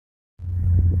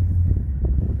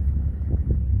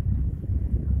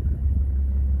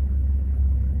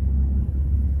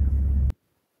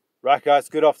Right guys,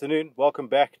 good afternoon. Welcome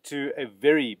back to a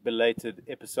very belated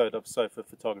episode of Sofa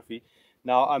Photography.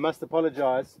 Now I must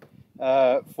apologize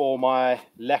for my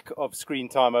lack of screen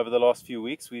time over the last few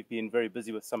weeks. We've been very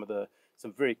busy with some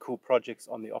very cool projects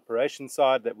on the operations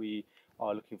side that we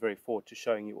are looking very forward to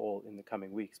showing you all in the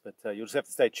coming weeks. But you'll just have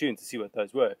to stay tuned to see what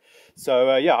those were.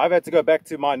 So yeah, I've had to go back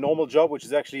to my normal job, which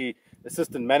is actually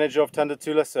assistant manager of Thanda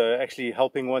Thula. So actually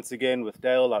helping once again with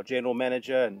Dale, our general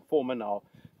manager, and Foreman,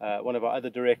 one of our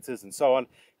other directors, and so on.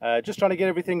 Just trying to get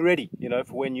everything ready,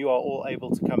 for when you are all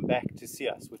able to come back to see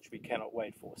us, which we cannot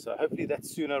wait for. So hopefully that's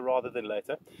sooner rather than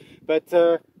later. But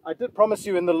I did promise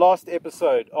you in the last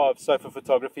episode of Sofa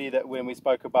Photography that when we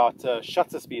spoke about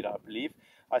shutter speed, I believe,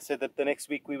 I said that the next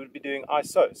week we would be doing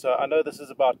ISO. So I know this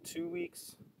is about 2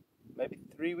 weeks, maybe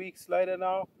 3 weeks later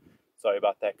now. Sorry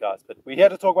about that, guys. But we're here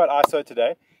to talk about ISO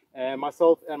today. And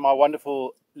myself and my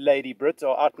wonderful lady Brit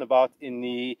are out and about in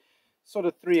the sort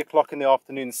of 3 o'clock in the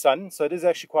afternoon sun. So it is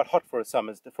actually quite hot for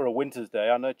a winter's day.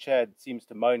 I know Chad seems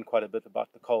to moan quite a bit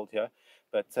about the cold here,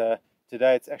 but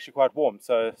today it's actually quite warm.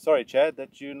 So sorry, Chad,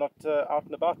 that you're not out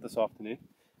and about this afternoon.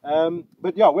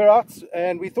 But yeah, we're out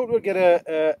and we thought we'd get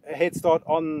a head start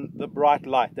on the bright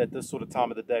light that this sort of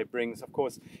time of the day brings. Of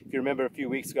course, if you remember a few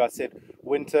weeks ago, I said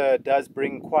winter does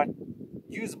bring quite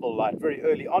usable light very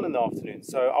early on in the afternoon.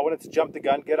 So I wanted to jump the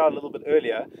gun, get out a little bit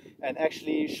earlier, and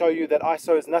actually show you that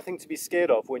ISO is nothing to be scared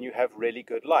of when you have really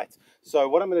good light. So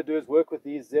what I'm going to do is work with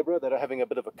these zebra that are having a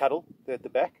bit of a cuddle there at the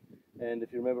back. And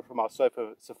if you remember from our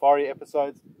Sofa Safari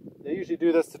episodes, they usually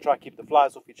do this to try to keep the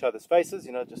flies off each other's faces,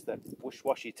 just that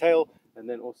wish-washy tail, and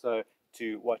then also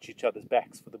to watch each other's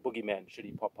backs for the boogeyman should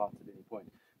he pop out at any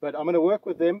point. But I'm going to work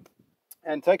with them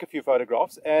and take a few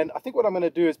photographs. And I think what I'm going to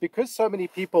do is, because so many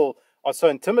people are so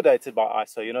intimidated by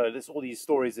ISO, there's all these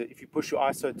stories that if you push your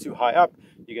ISO too high up,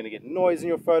 you're going to get noise in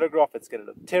your photograph, it's going to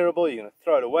look terrible, you're going to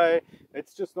throw it away.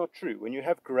 It's just not true. When you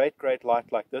have great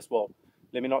light like this, well,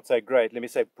 let me not say great, let me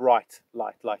say bright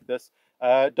light like this,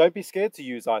 don't be scared to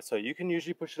use ISO. You can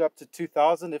usually push it up to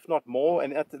 2000, if not more,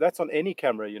 and that's on any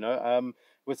camera,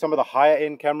 with some of the higher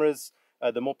end cameras,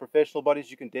 the more professional bodies,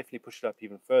 you can definitely push it up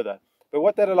even further. But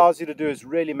what that allows you to do is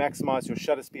really maximize your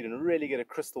shutter speed and really get a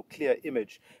crystal clear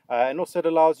image. And also it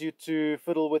allows you to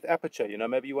fiddle with aperture.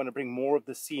 Maybe you want to bring more of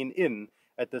the scene in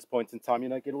at this point in time.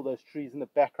 Get all those trees in the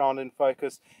background in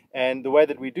focus. And the way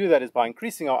that we do that is by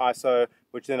increasing our ISO,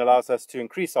 which then allows us to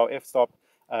increase our f-stop,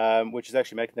 which is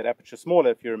actually making that aperture smaller,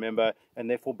 if you remember, and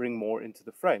therefore bring more into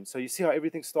the frame. So you see how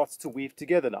everything starts to weave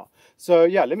together now. So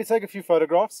yeah, let me take a few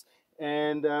photographs.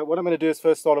 And what I'm going to do is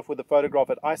first start off with a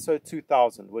photograph at ISO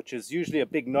 2000, which is usually a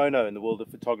big no-no in the world of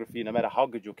photography, no matter how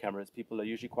good your camera is. People are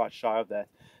usually quite shy of that.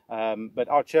 But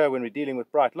out here, when we're dealing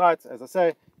with bright lights, as I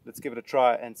say, let's give it a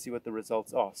try and see what the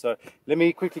results are. So let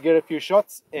me quickly get a few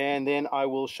shots, and then I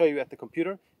will show you at the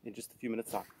computer in just a few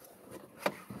minutes' time.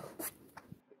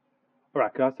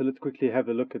 Alright guys, so let's quickly have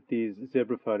a look at these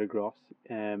zebra photographs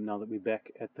now that we're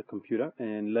back at the computer,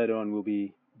 and later on we'll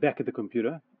be back at the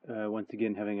computer once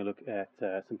again having a look at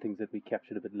some things that we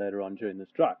captured a bit later on during this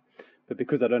drive. But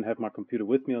because I don't have my computer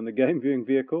with me on the game viewing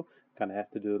vehicle, kind of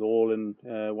have to do it all in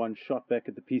one shot back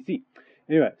at the PC.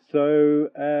 Anyway, so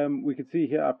we can see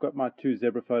here I've got my two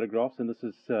zebra photographs, and this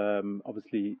is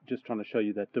obviously just trying to show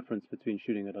you that difference between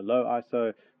shooting at a low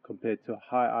ISO compared to a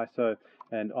high ISO.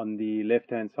 And on the left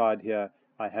hand side here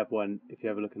I have one, if you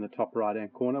have a look in the top right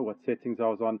hand corner, what settings I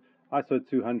was on, ISO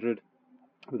 200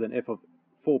 with an f of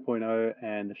 4.0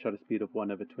 and a shutter speed of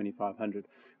 1/2500,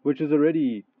 which is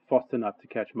already fast enough to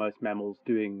catch most mammals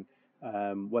doing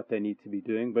what they need to be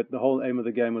doing. But the whole aim of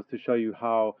the game was to show you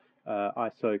how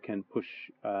ISO can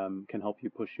help you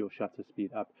push your shutter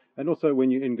speed up. And also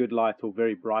when you're in good light or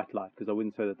very bright light, because I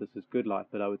wouldn't say that this is good light,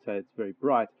 but I would say it's very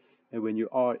bright. And when you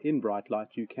are in bright light,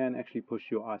 you can actually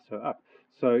push your ISO up.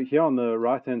 So here on the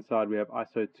right hand side we have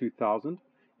ISO 2000.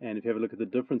 And if you have a look at the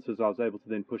differences, I was able to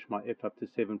then push my f up to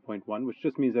 7.1, which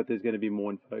just means that there's going to be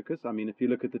more in focus. I mean, if you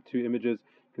look at the two images,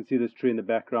 you can see this tree in the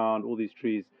background, all these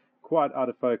trees quite out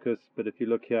of focus. But if you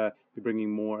look here, you're bringing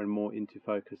more and more into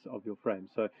focus of your frame.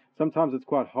 So sometimes it's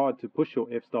quite hard to push your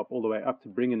f-stop all the way up to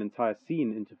bring an entire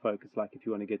scene into focus. Like if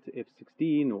you want to get to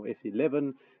f16 or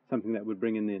f11, something that would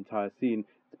bring in the entire scene,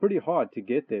 it's pretty hard to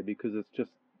get there because it's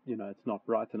just, it's not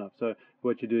bright enough. So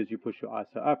what you do is you push your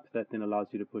ISO up. That then allows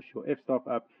you to push your f-stop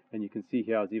up. And you can see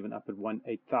here I was even up at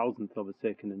 1/8000th of a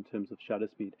second in terms of shutter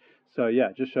speed. So yeah,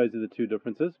 it just shows you the two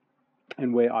differences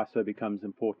and where ISO becomes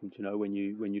important, when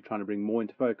you're trying to bring more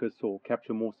into focus or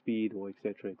capture more speed or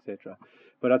etc. etc.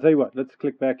 But I'll tell you what, let's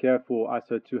click back here for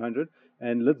ISO 200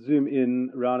 and let's zoom in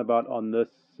roundabout on this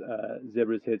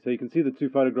zebra's head. So you can see the two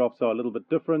photographs are a little bit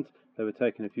different. They were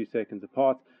taken a few seconds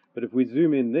apart. But if we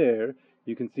zoom in there,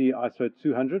 you can see ISO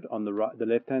 200 on the right, the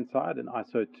left-hand side, and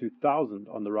ISO 2000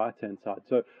 on the right-hand side.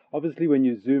 So obviously when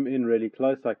you zoom in really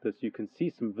close like this, you can see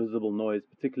some visible noise,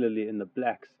 particularly in the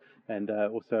blacks, and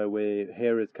also where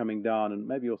hair is coming down, and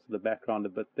maybe also the background a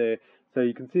bit there. So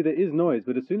you can see there is noise,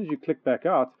 but as soon as you click back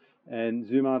out and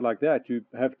zoom out like that, you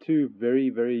have two very,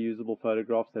 very usable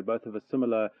photographs. They both have a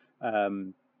similar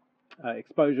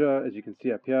exposure, as you can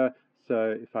see up here.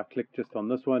 So if I click just on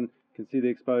this one, you can see the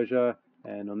exposure,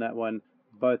 and on that one,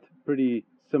 both pretty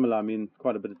similar. I mean,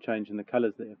 quite a bit of change in the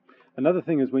colors there. Another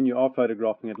thing is when you are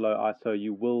photographing at low ISO,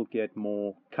 you will get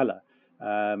more color.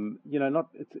 You know,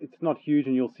 it's not huge,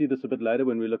 and you'll see this a bit later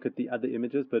when we look at the other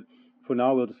images, but for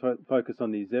now we'll just focus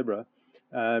on the zebra.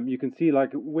 You can see,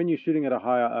 like, when you're shooting at a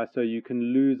higher ISO, you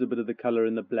can lose a bit of the color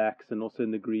in the blacks and also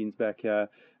in the greens back here,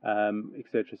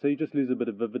 etc. So you just lose a bit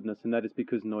of vividness, and that is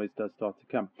because noise does start to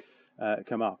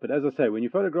come out. But as I say, when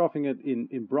you're photographing it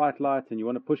in bright light and you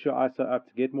want to push your ISO up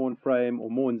to get more in frame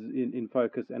or more in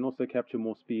focus and also capture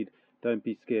more speed, don't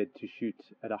be scared to shoot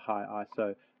at a high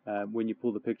ISO when you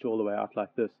pull the picture all the way out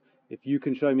like this. If you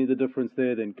can show me the difference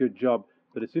there, then good job.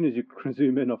 But as soon as you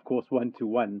zoom in, of course,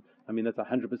 1:1, I mean, that's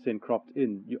 100% cropped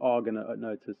in, you are going to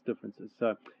notice differences.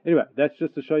 So anyway, that's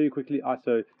just to show you quickly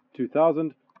ISO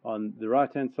 2000 on the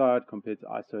right-hand side compared to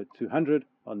ISO 200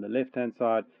 on the left-hand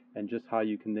side, and just how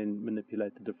you can then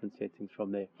manipulate the different settings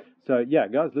from there. So yeah,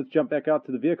 guys, let's jump back out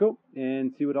to the vehicle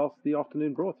and see what else the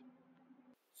afternoon brought.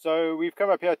 So we've come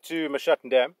up here to Mashatten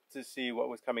Dam to see what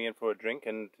was coming in for a drink,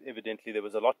 and evidently there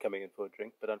was a lot coming in for a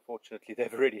drink, but unfortunately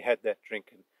they've already had that drink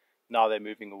and now they're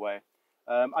moving away.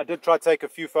 I did try to take a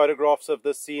few photographs of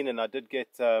this scene, and I did get,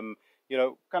 you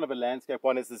know, kind of a landscape.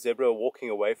 One is the zebra walking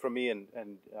away from me, and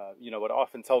you know, what I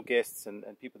often tell guests and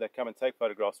people that come and take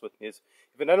photographs with me is,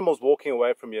 if an animal's walking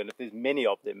away from you, and if there's many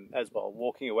of them as well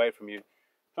walking away from you,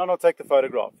 try not to take the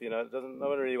photograph. You know, no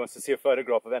one really wants to see a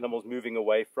photograph of animals moving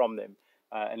away from them,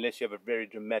 unless you have a very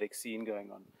dramatic scene going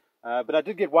on. But I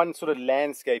did get one sort of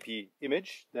landscapey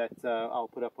image that I'll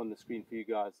put up on the screen for you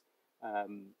guys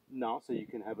now, so you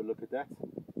can have a look at that.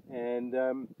 And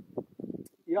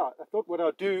yeah, I thought what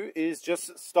I'll do is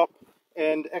just stop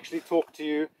and actually talk to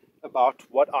you about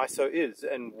what ISO is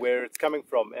and where it's coming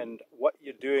from and what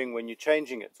you're doing when you're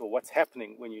changing it, or what's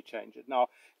happening when you change it. Now,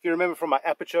 if you remember from my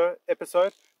aperture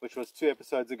episode, which was 2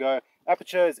 episodes ago,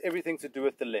 aperture is everything to do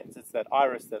with the lens. It's that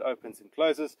iris that opens and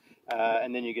closes,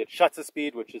 and then you get shutter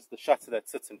speed, which is the shutter that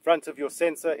sits in front of your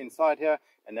sensor inside here,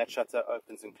 and that shutter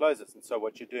opens and closes. And so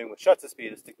what you're doing with shutter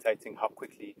speed is dictating how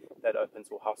quickly that opens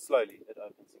or how slowly it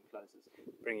opens and closes,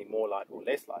 bringing more light or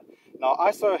less light. Now,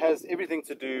 ISO has everything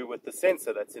to do with the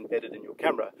sensor that's embedded in your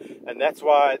camera, and that's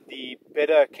why the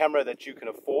better camera that you can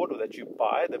afford or that you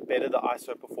buy, the better the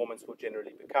ISO performance will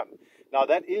generally become. Now,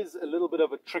 that is a little bit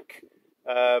of a trick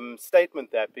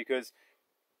statement, that, because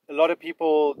a lot of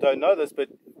people don't know this, but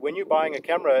when you're buying a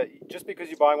camera, just because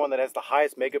you're buying one that has the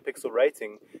highest megapixel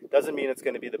rating doesn't mean it's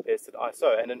going to be the best at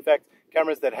ISO. And in fact,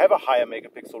 cameras that have a higher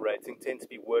megapixel rating tend to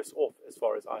be worse off as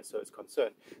far as ISO is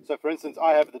concerned. So for instance,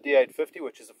 I have the D850,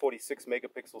 which is a 46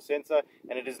 megapixel sensor,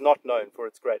 and it is not known for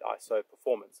its great ISO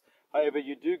performance. However,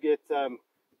 you do get got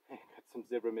some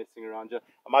zebra messing around here.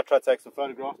 I might try to take some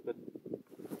photographs, but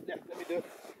yeah, let me do it.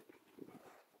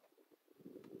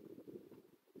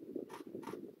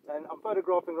 And I'm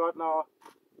photographing right now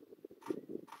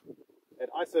at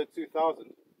ISO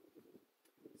 2000.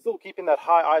 Still keeping that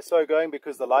high ISO going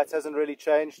because the light hasn't really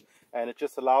changed, and it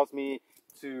just allows me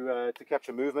to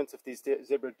capture movements if these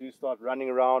zebra do start running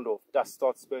around or dust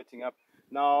starts spurting up.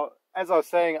 Now, as I was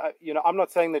saying, you know, I'm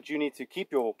not saying that you need to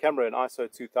keep your camera in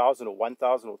ISO 2000 or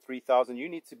 1000 or 3000. You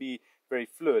need to be very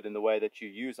fluid in the way that you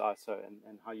use ISO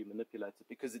and how you manipulate it,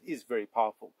 because it is very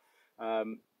powerful.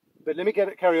 But let me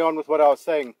carry on with what I was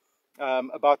saying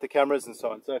about the cameras and so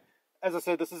on. So, as I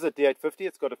said, this is a D850.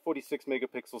 It's got a 46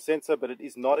 megapixel sensor, but it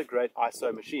is not a great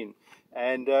ISO machine.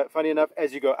 And funny enough,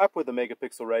 as you go up with the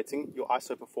megapixel rating, your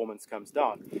ISO performance comes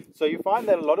down. So you find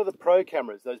that a lot of the pro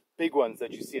cameras, those big ones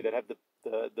that you see that have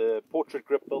the portrait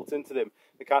grip built into them,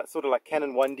 the kind, sort of like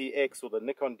Canon 1DX or the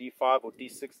Nikon D5 or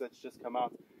D6 that's just come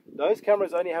out, those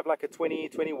cameras only have like a 20,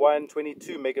 21,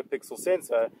 22 megapixel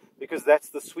sensor, because that's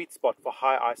the sweet spot for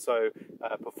high ISO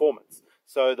performance.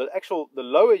 So the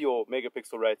lower your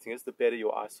megapixel rating is, the better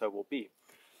your ISO will be,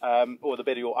 or the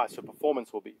better your ISO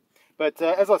performance will be. But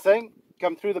as I was saying,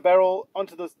 come through the barrel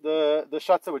onto the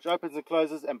shutter, which opens and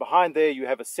closes, and behind there you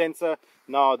have a sensor.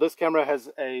 Now this camera has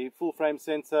a full frame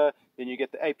sensor, then you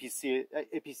get the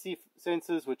APC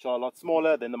sensors, which are a lot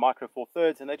smaller than the micro four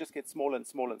thirds, and they just get smaller and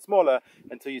smaller and smaller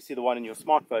until you see the one in your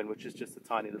smartphone, which is just a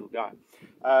tiny little guy.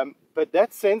 But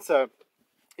that sensor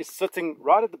is sitting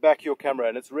right at the back of your camera,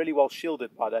 and it's really well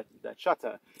shielded by that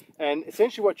shutter. And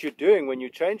essentially what you're doing when you're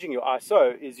changing your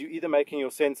ISO is you're either making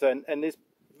your sensor, and there's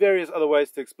various other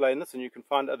ways to explain this, and you can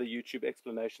find other YouTube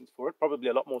explanations for it, probably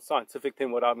a lot more scientific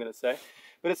than what I'm going to say.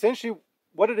 But essentially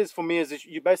what it is for me is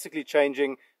you're basically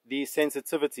changing the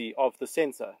sensitivity of the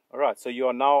sensor. All right, so you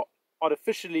are now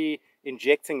artificially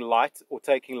injecting light or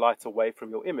taking light away from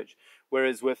your image.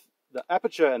 Whereas with the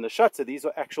aperture and the shutter, these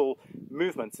are actual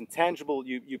movements and tangible,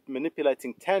 you're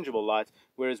manipulating tangible light,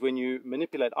 whereas when you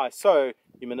manipulate ISO,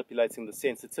 you're manipulating the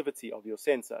sensitivity of your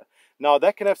sensor. Now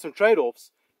that can have some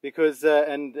trade-offs because,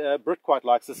 Britt quite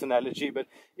likes this analogy, but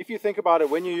if you think about it,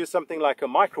 when you use something like a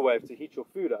microwave to heat your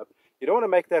food up, you don't want to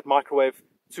make that microwave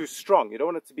too strong. You don't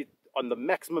want it to be on the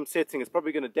maximum setting. It's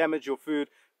probably going to damage your food.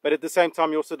 But at the same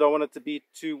time, you also don't want it to be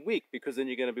too weak, because then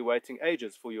you're going to be waiting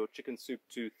ages for your chicken soup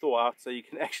to thaw out so you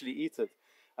can actually eat it.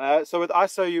 So with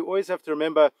ISO, you always have to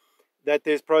remember that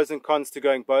there's pros and cons to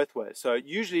going both ways. So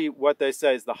usually what they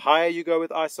say is the higher you go with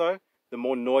ISO, the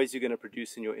more noise you're going to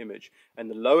produce in your image. And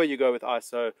the lower you go with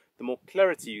ISO, the more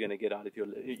clarity you're going to get out of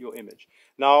your image.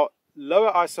 Now,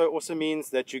 lower ISO also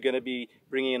means that you're going to be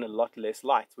bringing in a lot less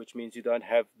light, which means you don't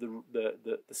have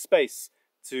the space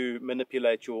to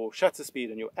manipulate your shutter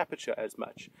speed and your aperture as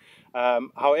much.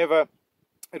 However,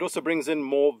 it also brings in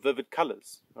more vivid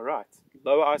colors. All right,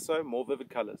 lower ISO, more vivid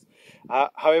colors.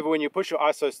 However, when you push your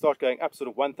ISO, start going up sort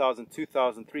of 1000,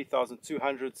 2000,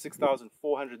 3200,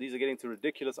 6400, these are getting to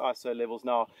ridiculous ISO levels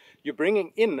now. You're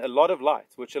bringing in a lot of light,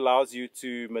 which allows you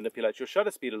to manipulate your shutter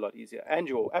speed a lot easier and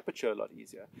your aperture a lot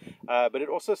easier. But it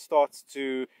also starts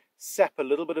to sap a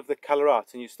little bit of the color out,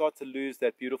 and you start to lose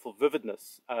that beautiful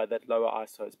vividness that lower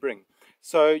ISOs bring.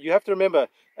 So you have to remember,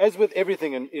 as with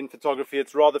everything in photography,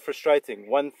 it's rather frustrating.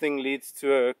 One thing leads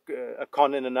to a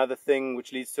con in another thing,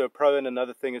 which leads to a pro in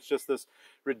another thing. It's just this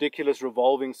ridiculous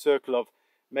revolving circle of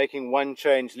making one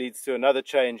change leads to another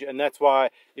change. And that's why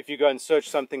if you go and search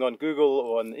something on Google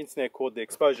or on the internet called the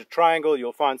exposure triangle,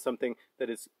 you'll find something that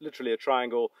is literally a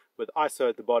triangle with ISO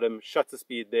at the bottom, shutter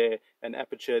speed there, and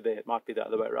aperture there. It might be the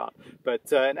other way around.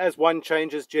 But and as one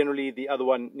changes, generally the other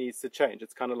one needs to change.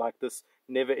 It's kind of like this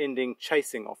never-ending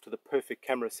chasing after the perfect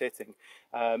camera setting.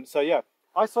 So yeah,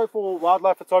 ISO for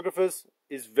wildlife photographers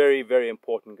is very, very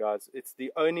important, guys. It's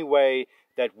the only way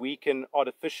that we can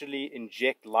artificially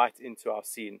inject light into our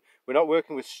scene. We're not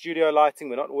working with studio lighting.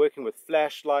 We're not working with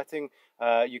flash lighting.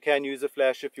 You can use a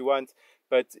flash if you want.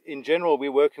 But in general, we're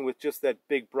working with just that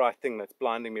big bright thing that's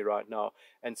blinding me right now.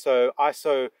 And so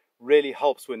ISO really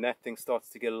helps when that thing starts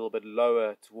to get a little bit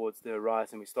lower towards the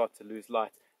horizon. We start to lose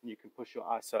light, and you can push your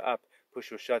ISO up,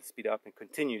 push your shutter speed up, and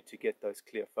continue to get those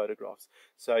clear photographs.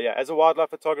 So yeah, as a wildlife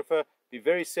photographer, be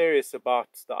very serious about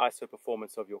the ISO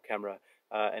performance of your camera,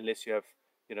 unless you have,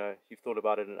 you've thought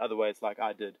about it in other ways like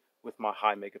I did with my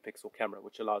high megapixel camera,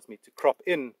 which allows me to crop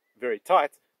in very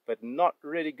tight, but not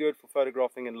really good for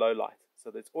photographing in low light. So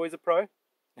there's always a pro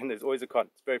and there's always a con.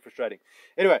 It's very frustrating.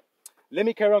 Anyway, let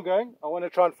me carry on going. I want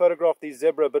to try and photograph these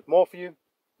zebra a bit more for you.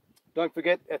 Don't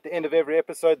forget, at the end of every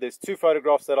episode, there's 2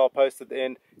 photographs that I'll post at the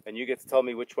end, and you get to tell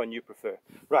me which one you prefer.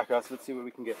 Right, guys, let's see what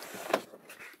we can get.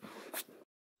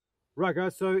 Right,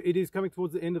 guys, so it is coming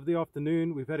towards the end of the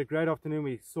afternoon. We've had a great afternoon.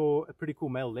 We saw a pretty cool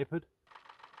male leopard.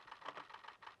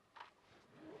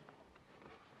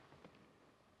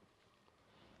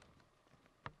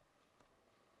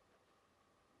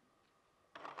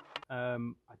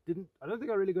 I don't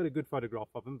think I really got a good photograph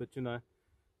of him, but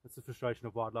that's the frustration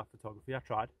of wildlife photography. I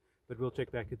tried, but we'll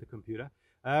check back at the computer.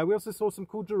 We also saw some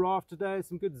cool giraffe today,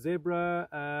 some good zebra.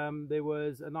 There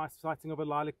was a nice sighting of a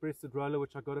lilac-breasted roller,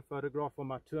 which I got a photograph on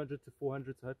my 200 to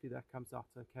 400, so hopefully that comes out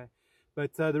okay.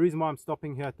 But the reason why I'm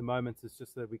stopping here at the moment is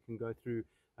just so that we can go through,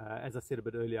 as I said a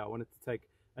bit earlier, I wanted to take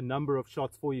a number of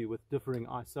shots for you with differing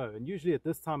ISO. And usually at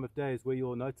this time of day is where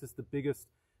you'll notice the biggest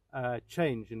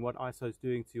change in what ISO is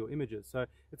doing to your images. So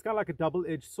it's kind of like a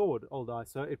double-edged sword, old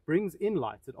ISO. It brings in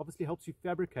light. It obviously helps you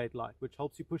fabricate light, which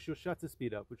helps you push your shutter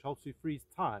speed up, which helps you freeze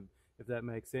time, if that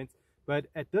makes sense. But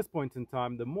at this point in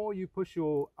time, the more you push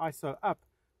your ISO up,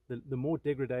 the more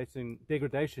degradation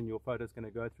your photo is going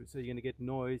to go through. So you're going to get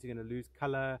noise, you're going to lose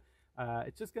color.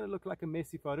 It's just going to look like a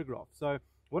messy photograph. So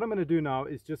what I'm going to do now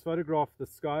is just photograph the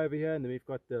sky over here, and then we've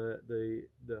got the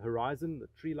horizon, the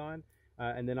tree line.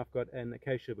 And then I've got an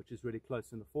acacia which is really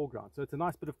close in the foreground. So it's a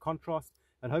nice bit of contrast,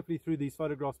 and hopefully through these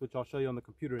photographs, which I'll show you on the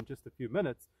computer in just a few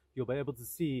minutes, you'll be able to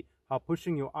see how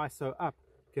pushing your ISO up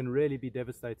can really be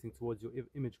devastating towards your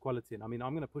image quality. And I mean,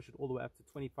 I'm going to push it all the way up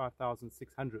to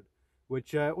 25,600,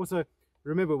 which also,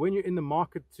 remember, when you're in the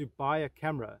market to buy a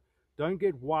camera, don't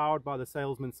get wowed by the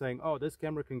salesman saying, oh, this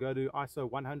camera can go to ISO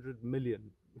 100 million,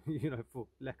 for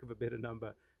lack of a better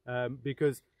number.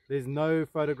 because there's no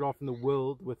photograph in the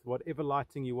world with whatever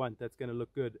lighting you want that's going to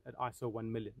look good at ISO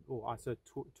 1 million or ISO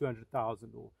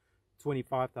 200,000 or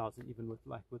 25,000, even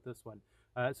with this one.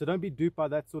 So don't be duped by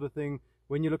that sort of thing.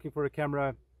 When you're looking for a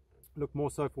camera, look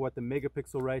more so for what the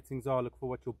megapixel ratings are. Look for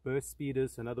what your burst speed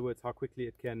is. In other words, how quickly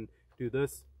it can do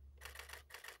this,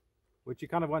 which you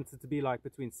kind of want it to be like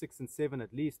between 6 and 7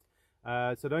 at least.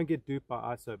 So don't get duped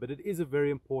by ISO, but it is a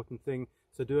very important thing.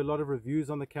 So do a lot of reviews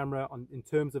on the camera in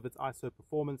terms of its ISO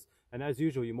performance. And as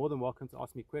usual, you're more than welcome to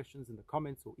ask me questions in the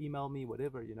comments or email me,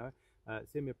 whatever, you know.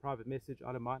 Send me a private message.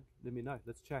 I don't mind. Let me know.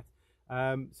 Let's chat.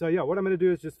 So yeah, what I'm going to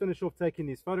do is just finish off taking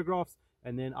these photographs,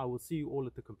 and then I will see you all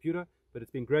at the computer. But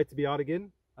it's been great to be out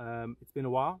again. It's been a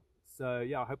while. So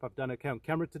yeah, I hope I've done okay on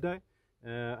camera today.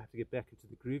 I have to get back into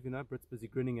the groove, you know. Britt's busy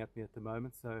grinning at me at the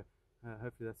moment, so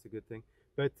hopefully that's a good thing.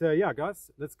 But yeah,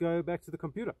 guys, let's go back to the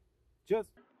computer. Cheers.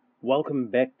 Welcome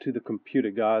back to the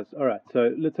computer, guys. All right,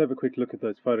 so let's have a quick look at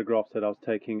those photographs that I was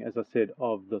taking, as I said,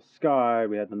 of the sky.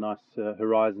 We had the nice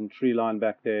horizon tree line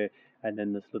back there, and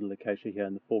then this little acacia here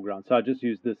in the foreground. So I just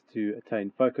used this to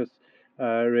attain focus,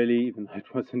 really, even though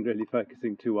it wasn't really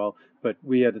focusing too well. But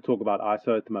we had to talk about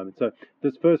ISO at the moment. So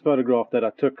this first photograph that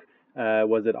I took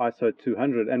was at ISO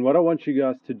 200. And what I want you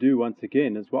guys to do once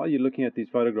again is, while you're looking at these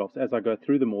photographs, as I go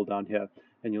through them all down here,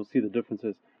 and you'll see the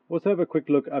differences, also have a quick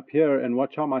look up here and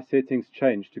watch how my settings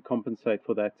change to compensate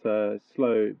for that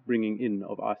slow bringing in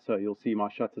of ISO. You'll see my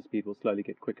shutter speed will slowly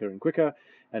get quicker and quicker,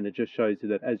 and it just shows you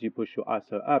that as you push your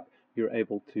ISO up, you're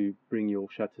able to bring your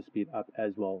shutter speed up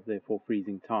as well, therefore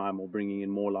freezing time or bringing in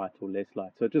more light or less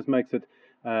light. So it just makes it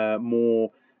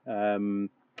more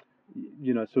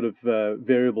you know, sort of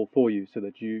variable for you, so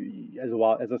that you, as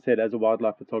I said, as a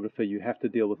wildlife photographer, you have to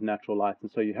deal with natural light,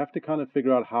 and so you have to kind of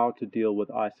figure out how to deal with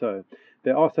ISO.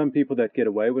 There are some people that get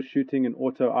away with shooting in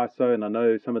auto ISO, and I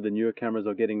know some of the newer cameras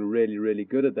are getting really, really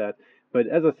good at that. But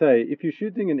as I say, if you're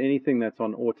shooting in anything that's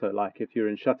on auto, like if you're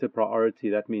in shutter priority,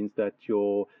 that means that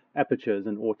your aperture is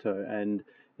in auto, and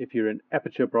if you're in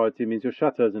aperture priority, it means your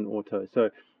shutter is in auto.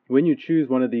 So when you choose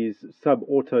one of these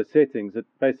sub-auto settings, it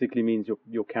basically means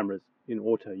your camera's in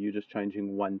auto. You're just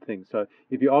changing one thing. So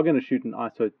if you are going to shoot an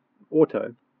ISO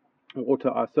auto, or auto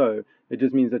ISO, it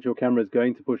just means that your camera is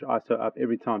going to push ISO up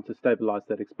every time to stabilize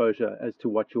that exposure as to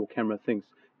what your camera thinks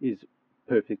is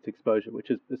perfect exposure, which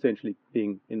is essentially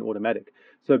being in automatic.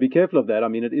 So be careful of that. I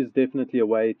mean, it is definitely a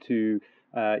way to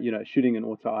you know, shooting in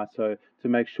auto ISO, to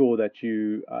make sure that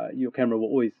your camera will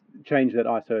always change that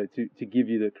ISO to give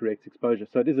you the correct exposure.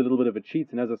 So it is a little bit of a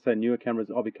cheat, and as I say, newer cameras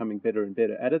are becoming better and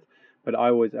better at it, but I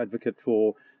always advocate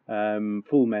for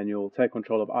full manual, take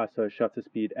control of ISO, shutter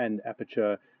speed, and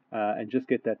aperture, and just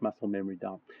get that muscle memory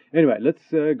down. Anyway, let's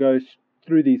go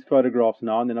through these photographs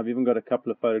now, and then I've even got a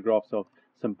couple of photographs of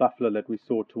some buffalo that we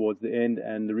saw towards the end,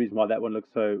 and the reason why that one looks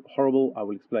so horrible, I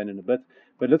will explain in a bit.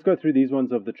 But let's go through these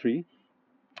ones of the tree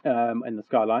and the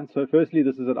skyline. So firstly,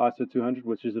 this is at ISO 200,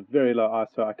 which is a very low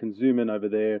ISO. I can zoom in over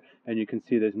there, and you can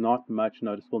see there's not much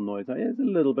noticeable noise. Now, there's a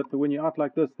little bit, but when you're out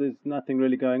like this, there's nothing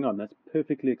really going on. That's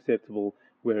perfectly acceptable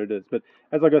where it is. But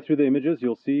as I go through the images,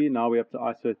 you'll see now we're up to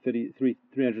ISO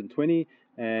 320,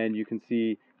 and you can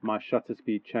see my shutter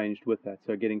speed changed with that,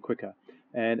 so getting quicker.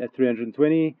 And at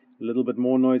 320, a little bit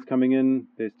more noise coming in.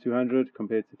 There's 200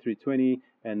 compared to 320,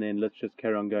 and then let's just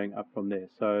carry on going up from there.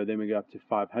 So then we go up to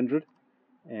 500,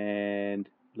 and a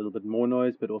little bit more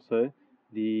noise, but also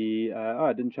the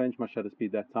I didn't change my shutter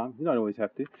speed that time. You don't always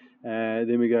have to.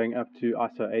 Then we're going up to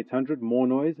ISO 800, more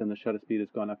noise, and the shutter speed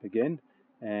has gone up again,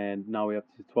 and now we're up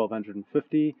to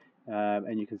 1250,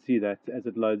 and you can see that as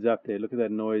it loads up there, look at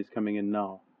that noise coming in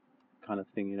now, kind of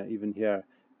thing, you know, even here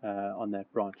on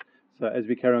that branch. So as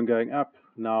we carry on going up,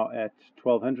 now at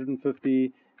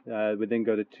 1250, we then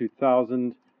go to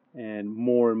 2000, and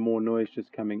more noise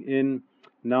just coming in.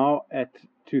 Now at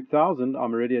 2000,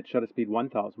 I'm already at shutter speed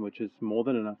 1000, which is more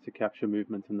than enough to capture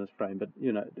movement in this frame. But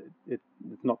you know, it's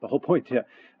not the whole point here.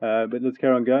 But let's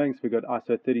carry on going. So we've got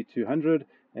ISO 3200,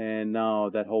 and now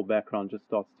that whole background just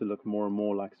starts to look more and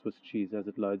more like Swiss cheese as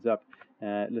it loads up.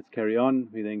 Let's carry on.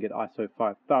 We then get ISO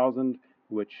 5000,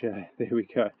 which there we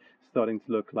go, starting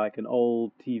to look like an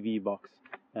old TV box.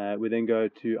 We then go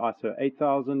to ISO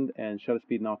 8000 and shutter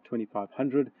speed now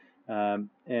 2500,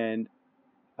 and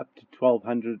up to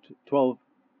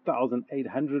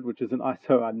 12,800, which is an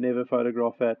ISO I never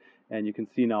photograph at, and you can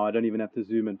see now I don't even have to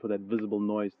zoom in for that visible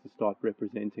noise to start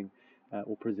representing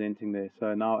or presenting there.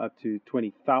 So now up to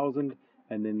 20,000,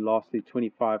 and then lastly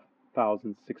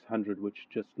 25,600, which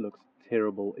just looks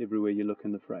terrible everywhere you look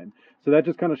in the frame. So that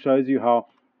just kind of shows you how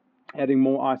adding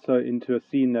more ISO into a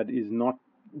scene that is not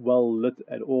well lit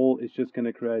at all is just going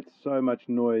to create so much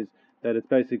noise that it's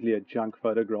basically a junk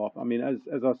photograph. I mean, as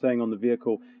I was saying on the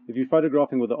vehicle, if you're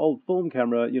photographing with an old film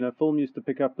camera, film used to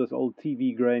pick up this old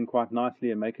TV grain quite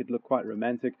nicely and make it look quite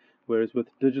romantic, whereas with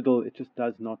digital, it just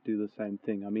does not do the same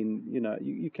thing. I mean,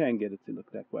 you can get it to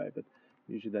look that way, but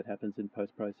usually that happens in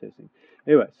post-processing.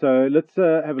 Anyway, so let's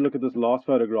have a look at this last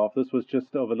photograph. This was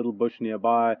just of a little bush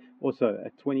nearby, also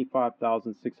at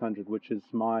 25,600, which is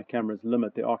my camera's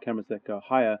limit. There are cameras that go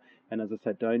higher, and as I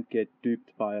said, don't get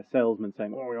duped by a salesman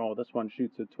saying, oh, this one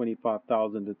shoots at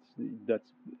 25,000.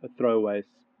 That's a throwaway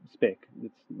spec.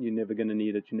 You're never going to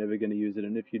need it. You're never going to use it,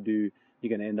 and if you do, you're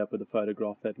going to end up with a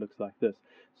photograph that looks like this.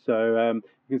 So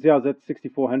you can see I was at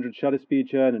 6400 shutter speed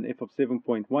here and an f of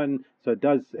 7.1, so it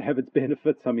does have its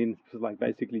benefits. I mean, it's like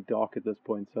basically dark at this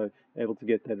point, so able to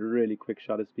get that really quick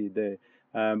shutter speed there.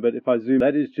 But if I zoom,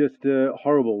 that is just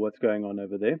horrible what's going on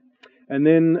over there. And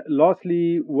then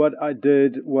lastly, what I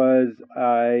did was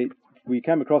we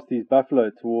came across these buffalo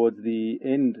towards the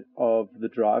end of the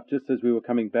drive, just as we were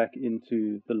coming back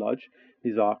into the lodge.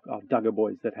 These are our Duggar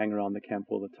boys that hang around the camp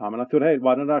all the time. And I thought, hey,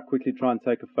 why don't I quickly try and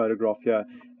take a photograph here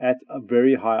at a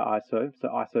very high ISO, so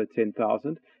ISO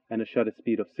 10,000, and a shutter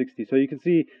speed of 60. So you can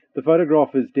see the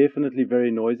photograph is definitely very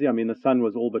noisy. I mean, the sun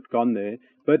was all but gone there,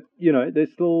 but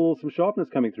there's still some sharpness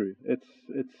coming through. It's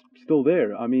still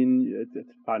there. I mean,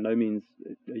 it's by no means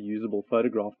a usable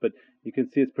photograph, but you can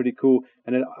see it's pretty cool.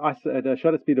 And at a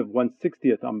shutter speed of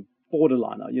 1/60th, I'm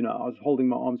borderline. I was holding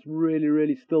my arms really,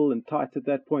 really still and tight at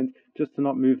that point, just to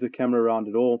not move the camera around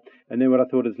at all. And then what I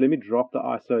thought is, let me drop the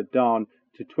ISO down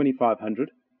to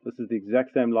 2500. This is the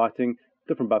exact same lighting,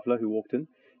 different buffalo who walked in.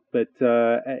 But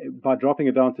by dropping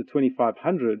it down to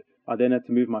 2500, I then had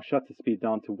to move my shutter speed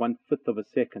down to 1/5 of a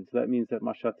second. So that means that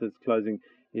my shutter is closing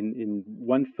in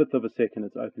 1/5 of a second.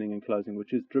 It's opening and closing,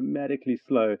 which is dramatically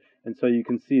slow. And so you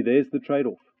can see there's the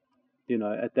trade-off.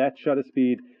 At that shutter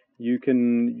speed, you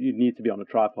need to be on a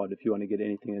tripod if you want to get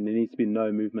anything, and there needs to be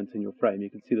no movement in your frame. You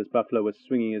can see this buffalo was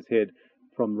swinging his head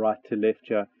from right to left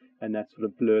here, and that sort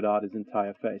of blurred out his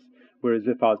entire face. Whereas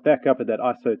if I was back up at that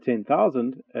ISO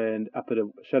 10,000 and up at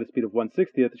a shutter speed of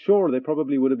 1/60th, sure, there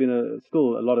probably would have been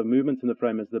still a lot of movement in the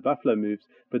frame as the buffalo moves,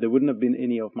 but there wouldn't have been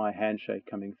any of my handshake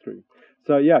coming through.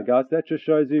 So yeah, guys, that just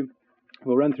shows you.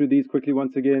 We'll run through these quickly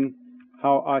once again,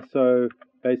 how ISO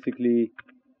basically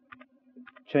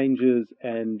changes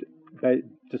and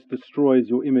just destroys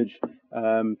your image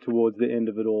towards the end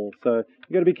of it all. So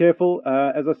you got to be careful.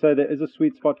 As I say, there is a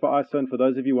sweet spot for ISO, and for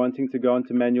those of you wanting to go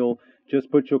into manual,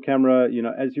 just put your camera,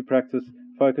 as you practice,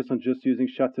 focus on just using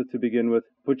shutter to begin with.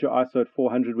 Put your ISO at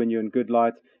 400 when you're in good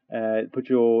light. Put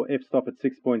your f-stop at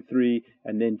 6.3,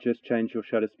 and then just change your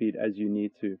shutter speed as you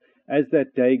need to. As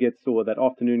that day or that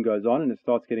afternoon goes on and it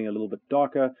starts getting a little bit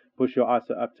darker, push your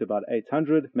ISO up to about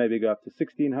 800, maybe go up to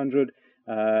 1600.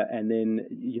 And then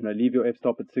leave your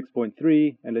f-stop at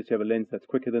 6.3 unless you have a lens that's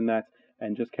quicker than that,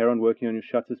 and just carry on working on your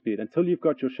shutter speed until you've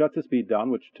got your shutter speed down,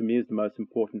 which to me is the most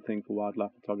important thing for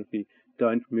wildlife photography.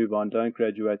 Don't move on, don't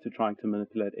graduate to trying to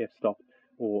manipulate f-stop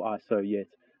or ISO yet.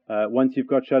 Once you've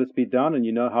got shutter speed down and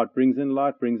you know how it brings in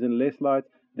light, brings in less light,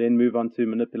 then move on to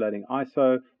manipulating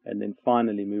ISO, and then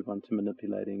finally move on to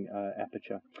manipulating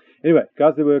aperture. Anyway,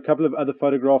 guys, there were a couple of other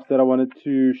photographs that I wanted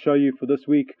to show you for this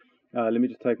week. Let me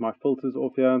just take my filters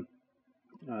off here.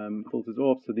 Filters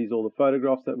off. So these are all the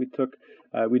photographs that we took.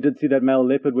 We did see that male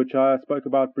leopard, which I spoke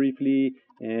about briefly,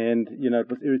 and it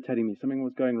was irritating me. Something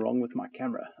was going wrong with my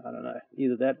camera. I don't know,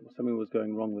 either that or something was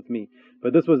going wrong with me.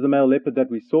 But this was the male leopard that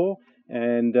we saw,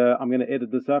 and I'm going to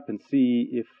edit this up and see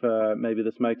if maybe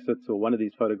this makes it, or one of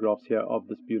these photographs here of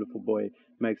this beautiful boy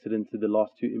makes it into the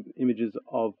last two images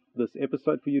of this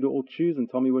episode for you to all choose and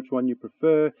tell me which one you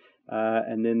prefer.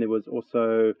 And then there was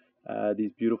also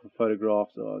these beautiful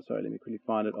photographs, let me quickly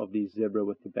find it, of these zebra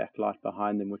with the backlight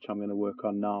behind them, which I'm going to work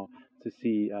on now to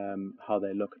see how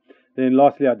they look. Then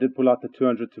lastly, I did pull out the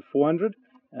 200 to 400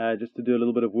 just to do a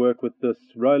little bit of work with this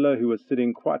roller, who was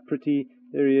sitting quite pretty.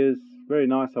 There he is, very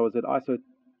nice. I was at ISO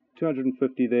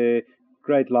 250 there,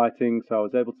 great lighting, so I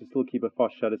was able to still keep a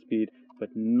fast shutter speed, but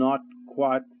not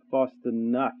quite fast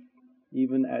enough.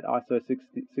 Even at ISO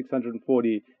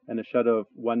 640 and a shutter of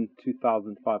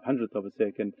 1/2500th of a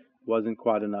second, wasn't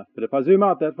quite enough. But if I zoom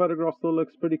out, that photograph still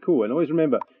looks pretty cool. And always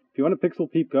remember, if you want a pixel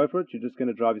peep, go for it. You're just going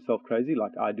to drive yourself crazy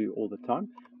like I do all the time.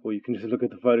 Or you can just look at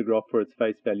the photograph for its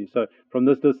face value. So from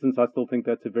this distance, I still think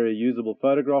that's a very usable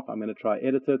photograph. I'm going to try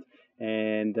edit it.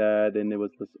 And then there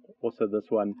was this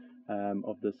one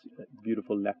of this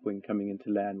beautiful lapwing coming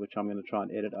into land, which I'm going to try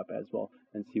and edit up as well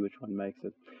and see which one makes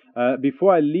it.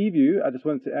 Before I leave you, I just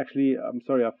wanted to actually, I'm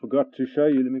sorry, I forgot to show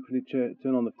you. Let me quickly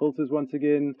turn on the filters once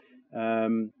again.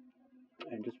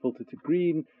 and just filter to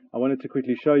green. I wanted to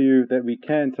quickly show you that we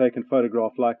can take and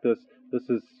photograph like this. This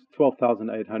is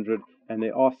 12,800, and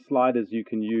there are sliders you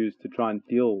can use to try and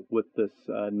deal with this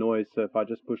noise. So if I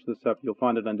just push this up, you'll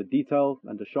find it under detail,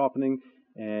 under sharpening,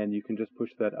 and you can just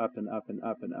push that up and up and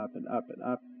up and up and up and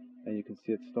up, and you can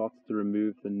see it starts to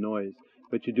remove the noise.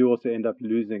 But you do also end up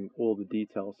losing all the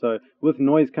detail. So with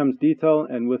noise comes detail,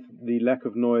 and with the lack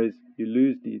of noise, you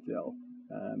lose detail.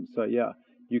 So yeah,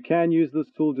 you can use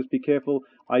this tool, just be careful.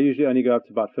 I usually only go up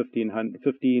to about 15.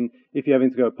 If you're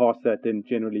having to go past that, then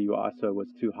generally your ISO was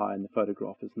too high and the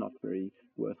photograph is not very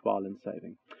worthwhile in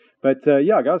saving. But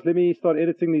yeah, guys, let me start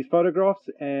editing these photographs,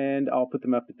 and I'll put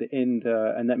them up at the end,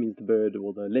 and that means the bird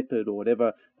or the leopard or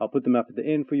whatever. I'll put them up at the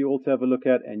end for you all to have a look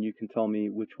at, and you can tell me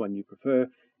which one you prefer.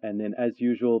 And then, as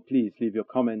usual, please leave your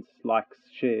comments, likes,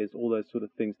 shares, all those sort of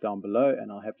things down below,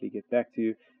 and I'll happily get back to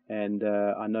you. And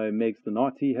I know Megs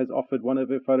Donati has offered one of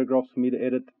her photographs for me to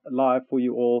edit live for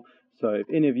you all. So if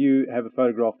any of you have a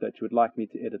photograph that you would like me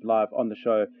to edit live on the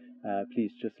show,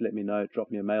 please just let me know,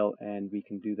 drop me a mail, and we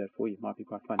can do that for you. Might be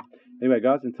quite fun. Anyway,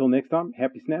 guys, until next time,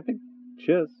 happy snapping.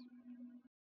 Cheers.